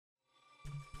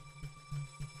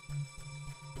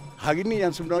Hari ini yang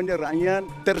sebenarnya rakyat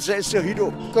terseksa hidup.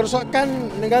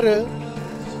 Kerosakan negara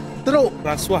teruk.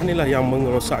 Rasuah inilah yang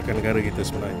merosakkan negara kita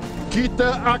sebenarnya.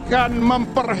 Kita akan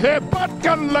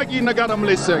memperhebatkan lagi negara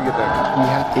Malaysia kita. We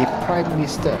have a Prime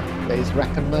Minister that is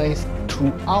recognised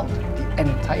throughout the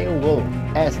entire world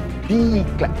as the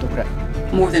kleptocrat.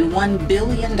 More than $1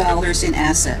 billion in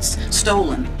assets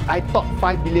stolen. I thought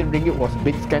 5 billion ringgit was a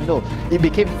big scandal. It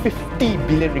became 50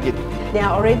 billion ringgit. They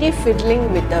are already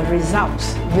fiddling with the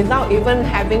results without even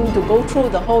having to go through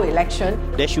the whole election.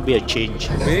 There should be a change.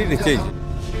 We need to change.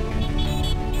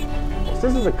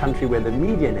 This is a country where the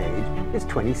median age is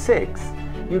 26.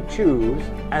 You choose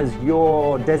as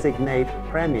your designate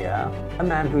premier a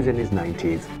man who's in his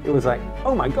 90s. It was like,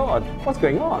 oh my God, what's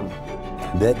going on?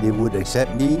 That they would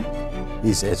accept me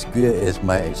is as clear as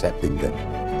my accepting them.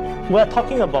 We're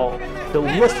talking about the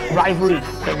worst rivalry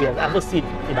that we have ever seen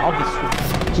in our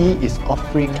history. He is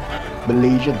offering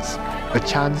Malaysians a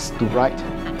chance to right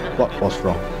what was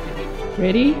wrong.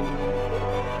 Ready?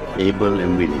 Able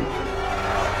and willing.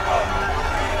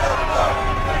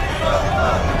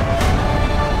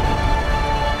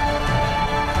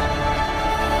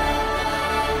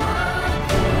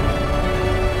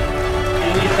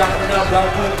 Ini tak pernah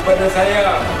berlaku kepada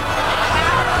saya.